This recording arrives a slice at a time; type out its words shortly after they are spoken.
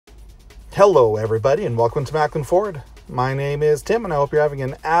Hello everybody and welcome to Maclin Ford. My name is Tim and I hope you're having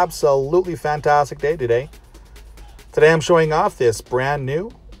an absolutely fantastic day today. Today I'm showing off this brand new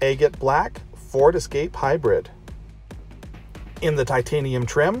agate black Ford Escape Hybrid. In the titanium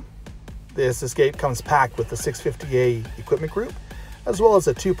trim, this Escape comes packed with the 650A equipment group as well as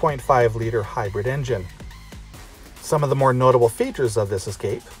a 2.5 liter hybrid engine. Some of the more notable features of this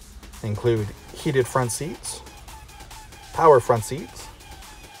Escape include heated front seats, power front seats,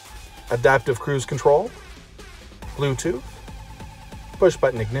 adaptive cruise control, Bluetooth,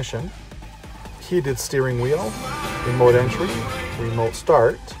 push-button ignition, heated steering wheel, remote entry, remote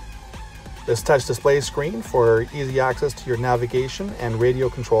start, this touch display screen for easy access to your navigation and radio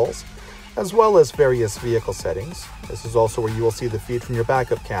controls, as well as various vehicle settings. This is also where you will see the feed from your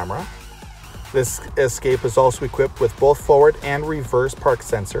backup camera. This Escape is also equipped with both forward and reverse park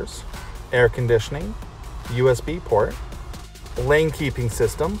sensors, air conditioning, USB port, lane keeping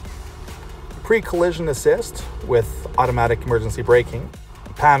system, pre-collision assist with automatic emergency braking,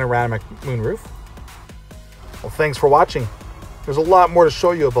 panoramic moonroof. Well, thanks for watching. There's a lot more to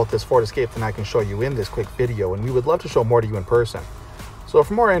show you about this Ford Escape than I can show you in this quick video, and we would love to show more to you in person. So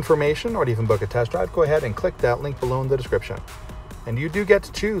for more information or to even book a test drive, go ahead and click that link below in the description. And you do get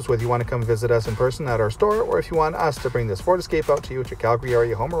to choose whether you want to come visit us in person at our store or if you want us to bring this Ford Escape out to you at your Calgary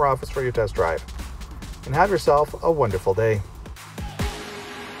area home or office for your test drive. And have yourself a wonderful day.